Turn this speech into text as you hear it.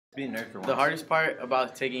Be a nerd for once. The hardest part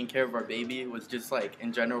about taking care of our baby was just like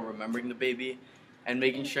in general remembering the baby and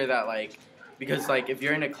making sure that like because like if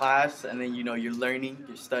you're in a class and then you're learning,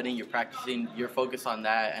 you're studying, you're practicing, you're focused on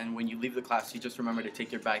that, and when you leave the class you just remember to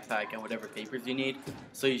take your backpack and whatever papers you need.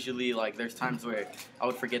 So usually like there's times where I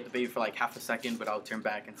would forget the baby for like half a second, but I would turn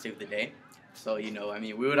back and save the day. So I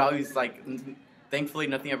mean we would always like thankfully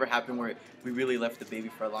nothing ever happened where we really left the baby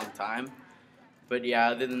for a long time. But yeah,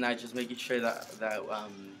 other than that, just making sure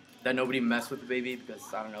that nobody messed with the baby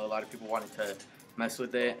because I don't know, a lot of people wanted to mess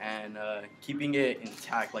with it, and keeping it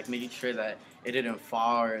intact, like making sure that it didn't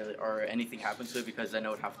fall or anything happened to it because then it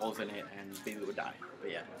would have holes in it and the baby would die.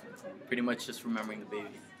 But yeah, pretty much just remembering the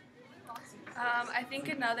baby. I think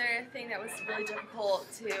another thing that was really difficult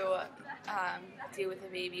to do with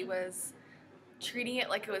a baby was treating it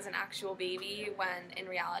like it was an actual baby when in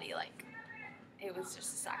reality, like, it was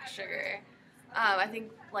just a sack of sugar. I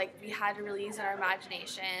think like we had to really use our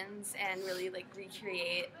imaginations and really like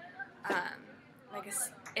recreate like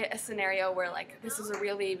a scenario where like this was a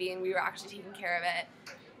real baby and we were actually taking care of it,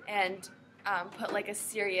 and put like a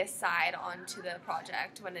serious side onto the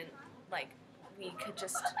project when like we could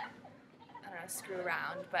just I don't know screw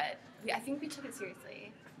around, but I think we took it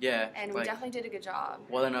seriously. Yeah, and we like, definitely did a good job.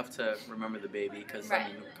 Well enough to remember the baby because right.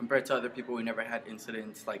 I mean, compared to other people, we never had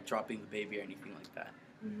incidents like dropping the baby or anything like that.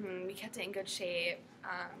 Mm-hmm. We kept it in good shape,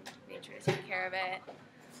 made sure to take care of it,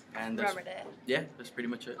 and remembered it. Yeah, that's pretty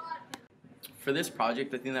much it. For this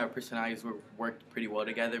project, I think that our personalities worked pretty well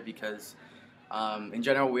together because in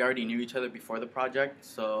general, we already knew each other before the project,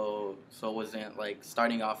 so it wasn't like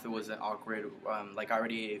starting off. It wasn't awkward. Like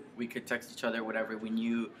already, we could text each other, whatever. We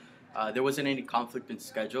knew there wasn't any conflict in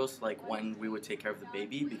schedules, like when we would take care of the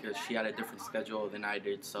baby, because she had a different schedule than I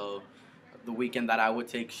did. So the weekend that I would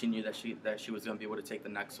take, she knew that she was gonna be able to take the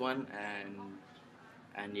next one,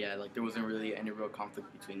 and yeah, like there wasn't really any real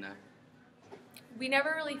conflict between that. We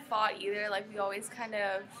never really fought either. Like we always kind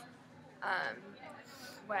of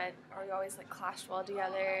we always like clashed well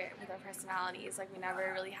together with our personalities. Like we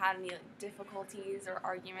never really had any like, difficulties or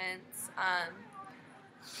arguments. I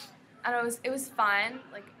don't know, it was fun.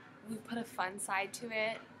 Like we put a fun side to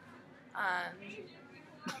it.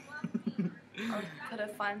 Or put a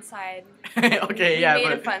fun side. Okay, we yeah, made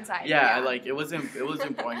but a fun side. yeah, like it wasn't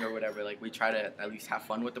boring or whatever. Like we tried to at least have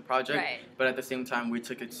fun with the project, right. But at the same time, we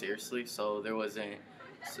took it seriously. So there wasn't.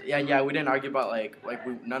 So, yeah, we didn't argue about like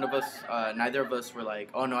none of us, neither of us were like,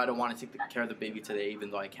 oh no, I don't want to take care of the baby today,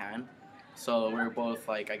 even though I can. So we were both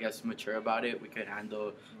like, I guess, mature about it. We could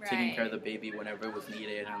handle taking care of the baby whenever it was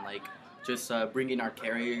needed, and like just bringing our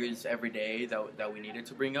carriers every day that we needed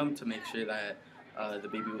to bring them to make sure that the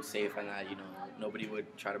baby was safe and that nobody would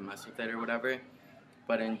try to mess with it or whatever.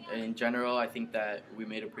 But in general, I think that we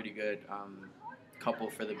made a pretty good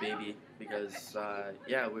couple for the baby because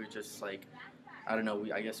yeah, we were just like, I don't know,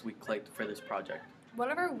 I guess we clicked for this project. One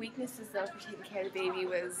of our weaknesses though for taking care of the baby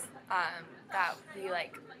was that we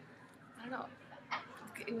like, I don't know,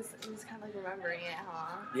 it was kind of like remembering it,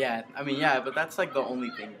 huh? Yeah, I mean, yeah, but that's like the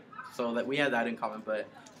only thing. So that we had that in common, but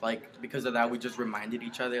like because of that, we just reminded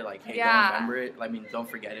each other like, hey, yeah. Don't remember it. I mean, don't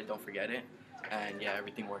forget it, and yeah,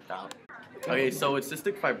 everything worked out. Okay, so with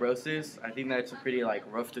cystic fibrosis, I think that's a pretty like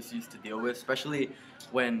rough disease to deal with, especially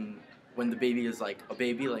when the baby is like a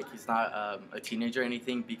baby, like he's not a teenager or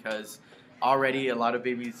anything, because already a lot of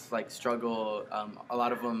babies like struggle. A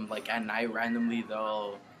lot of them like at night randomly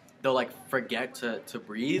they'll like forget to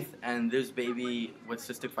breathe, and this baby with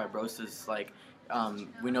cystic fibrosis like.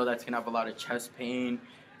 We know that's gonna have a lot of chest pain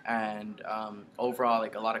and overall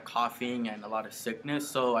like a lot of coughing and a lot of sickness.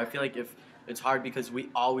 So I feel like if it's hard because we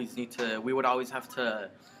would always have to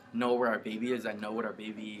know where our baby is and know what our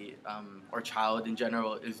baby or child in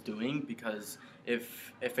general is doing, because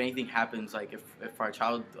if anything happens, like if our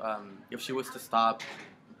child if she was to stop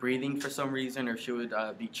breathing for some reason, or she would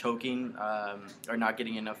be choking or not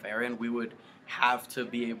getting enough air in, we would have to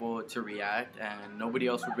be able to react, and nobody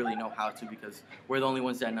else would really know how to, because we're the only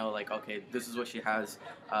ones that know like, okay, this is what she has,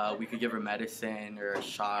 we could give her medicine or a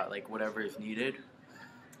shot, like whatever is needed.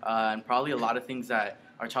 And probably a lot of things that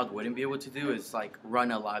our child wouldn't be able to do is like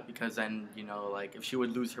run a lot, because then like if she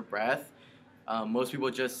would lose her breath, most people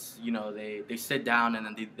just they sit down and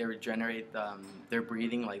then they regenerate their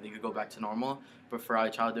breathing, like they could go back to normal. But for our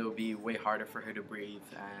child, it would be way harder for her to breathe,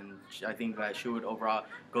 and I think that she would overall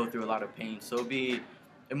go through a lot of pain. So it would be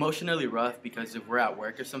emotionally rough, because if we're at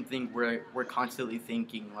work or something, we're constantly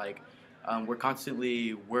thinking like we're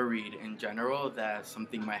constantly worried in general that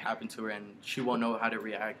something might happen to her and she won't know how to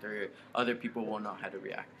react, or other people won't know how to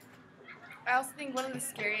react. I also think one of the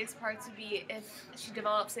scariest parts would be if she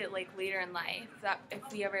develops it like later in life. That if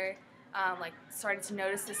we ever like started to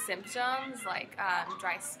notice the symptoms like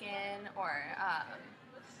dry skin or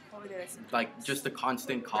what were the other symptoms? Like just the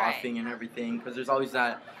constant coughing and everything, because there's always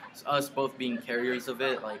that us both being carriers of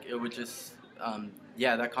it. Like it would just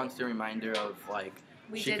yeah, that constant reminder of like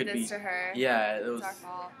We she did could this be to her. yeah, it was It's our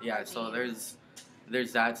fault. yeah. Our So genes.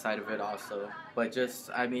 there's that side of it also, but just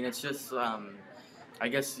I mean it's just I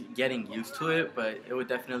guess getting used to it, but it would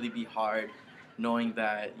definitely be hard knowing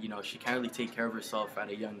that, you know, she can't really take care of herself at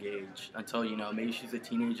a young age until, you know, maybe she's a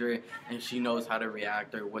teenager and she knows how to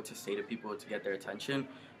react or what to say to people to get their attention.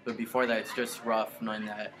 But before that, it's just rough knowing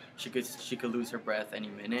that she could lose her breath any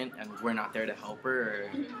minute and we're not there to help her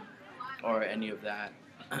or any of that.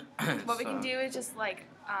 What we can do is just like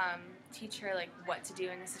teach her like what to do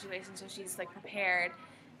in this situation, so she's like prepared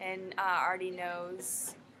and already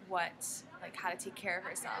knows what like how to take care of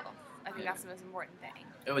herself. I think that's the most important thing.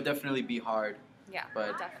 It would definitely be hard. Yeah,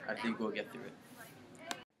 but definitely. I think we'll get through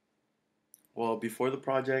it. Well, before the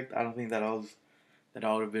project, I don't think that I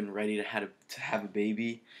would have been ready to have a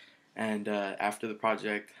baby, and after the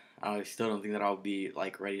project, I still don't think that I'll be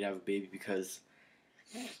like ready to have a baby because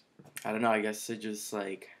I don't know. I guess it just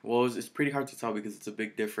like it's pretty hard to tell because it's a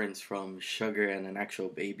big difference from sugar and an actual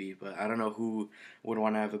baby. But I don't know who would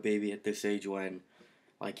want to have a baby at this age when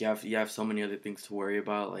like you have so many other things to worry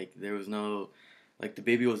about. Like there was no like the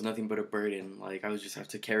baby was nothing but a burden. Like I would just have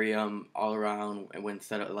to carry him all around, and when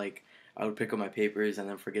instead of like I would pick up my papers and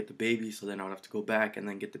then forget the baby, so then I would have to go back and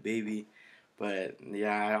then get the baby. But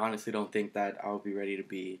yeah, I honestly don't think that I'll be ready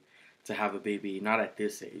to have a baby. Not at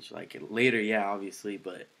this age. Like later, yeah, obviously,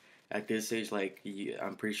 but at this age, like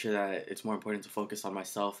I'm pretty sure that it's more important to focus on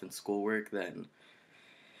myself and schoolwork than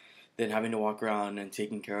having to walk around and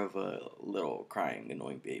taking care of a little crying,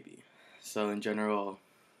 annoying baby. So in general,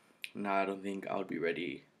 no, I don't think I would be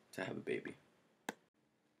ready to have a baby.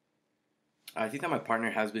 I think that my partner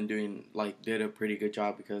has been did a pretty good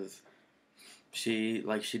job because she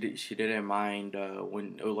didn't mind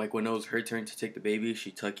when it was her turn to take the baby,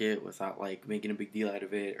 she took it without like making a big deal out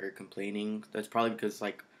of it or complaining. That's probably because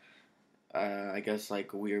like I guess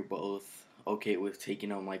like we were both okay with taking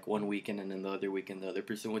them like one weekend and then the other weekend the other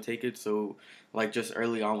person would take it. So like just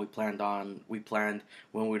early on we planned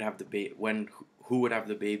when we'd have the who would have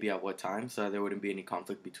the baby at what time, so there wouldn't be any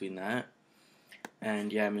conflict between that.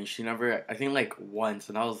 And yeah, I mean she never I think like once,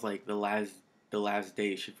 and that was like the last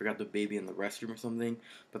day she forgot the baby in the restroom or something.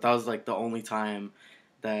 But that was like the only time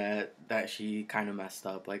that she kind of messed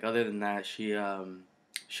up. Like other than that, she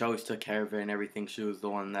always took care of it and everything. She was the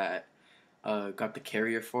one that got the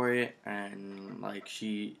carrier for it, and like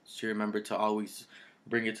she remembered to always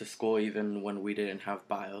bring it to school even when we didn't have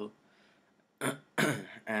bio.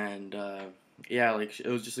 And yeah, like she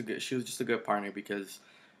was just a good partner because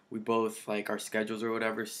we both like our schedules or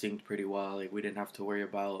whatever synced pretty well. Like we didn't have to worry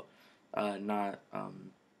about not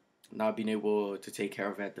being able to take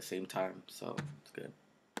care of it at the same time. So it's good.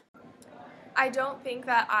 I don't think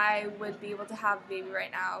that I would be able to have a baby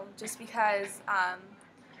right now just because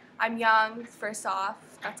I'm young, first off.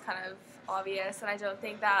 That's kind of obvious. And I don't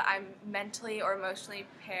think that I'm mentally or emotionally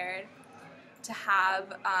prepared to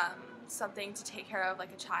have something to take care of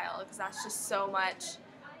like a child, because that's just so much,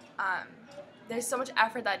 there's so much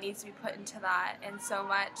effort that needs to be put into that and so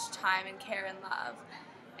much time and care and love.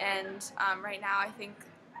 And right now I think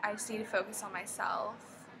I just need to focus on myself.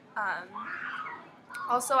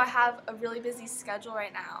 Also, I have a really busy schedule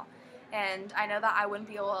right now, and I know that I wouldn't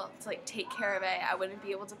be able to like take care of it. I wouldn't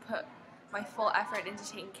be able to put my full effort into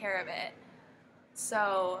taking care of it.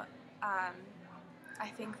 So I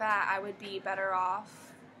think that I would be better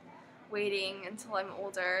off waiting until I'm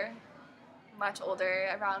older, much older,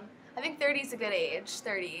 around, I think 30 is a good age.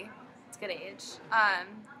 30, it's a good age.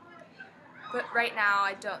 But right now,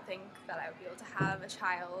 I don't think that I would be able to have a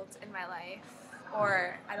child in my life,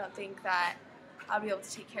 or I don't think that I'll be able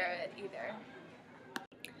to take care of it either.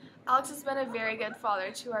 Alex has been a very good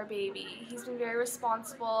father to our baby. He's been very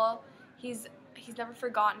responsible. He's never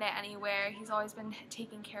forgotten it anywhere. He's always been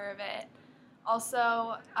taking care of it.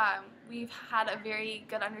 Also, we've had a very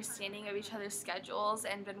good understanding of each other's schedules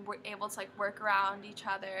and been able to like work around each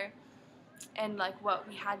other and like what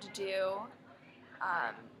we had to do.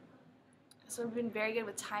 So we've been very good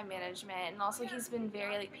with time management, and also he's been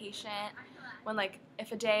very like patient. When like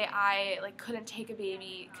if a day I like couldn't take the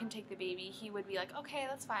baby, he would be like, okay,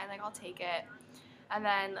 that's fine, like I'll take it. And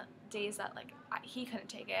then days that like he couldn't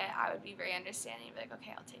take it, I would be very understanding, be like,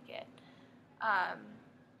 okay, I'll take it.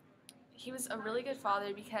 He was a really good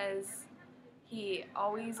father because he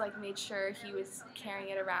always like made sure he was carrying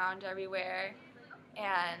it around everywhere,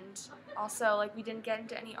 and also like we didn't get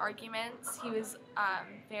into any arguments. He was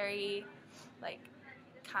very like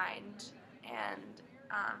kind, and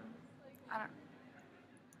I don't.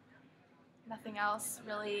 Nothing else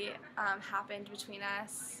really happened between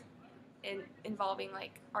us involving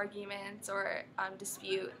like arguments or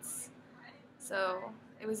disputes. So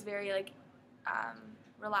it was very like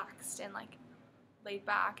relaxed and like laid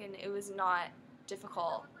back, and it was not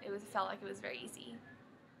difficult. Felt like it was very easy.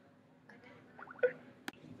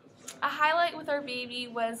 A highlight with our baby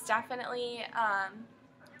was definitely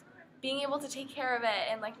being able to take care of it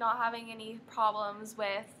and like not having any problems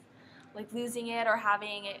with like losing it or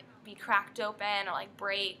having it be cracked open or like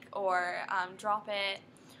break or drop it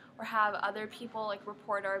or have other people like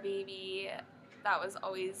report our baby. That was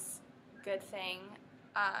always a good thing.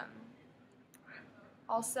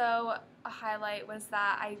 Also, a highlight was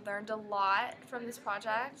that I learned a lot from this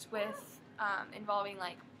project with involving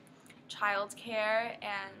like child care,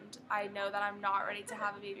 and I know that I'm not ready to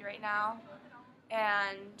have a baby right now,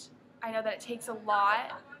 and I know that it takes a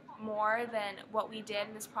lot more than what we did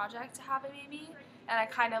in this project to have a baby, and I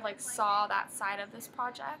kind of like saw that side of this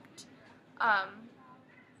project.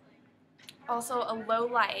 Also, a low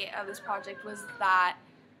light of this project was that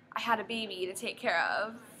I had a baby to take care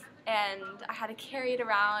of, and I had to carry it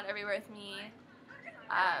around everywhere with me.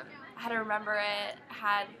 I had to remember it. I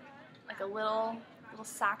had like a little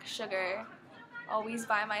sack of sugar always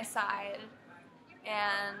by my side,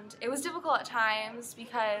 and it was difficult at times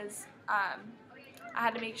because I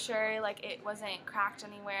had to make sure like it wasn't cracked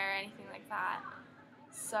anywhere or anything like that.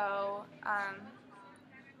 So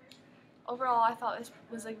overall, I thought this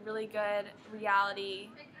was like really good reality,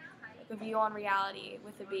 like a view on reality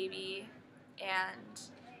with a baby, and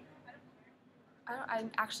I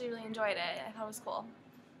actually really enjoyed it. I thought it was cool.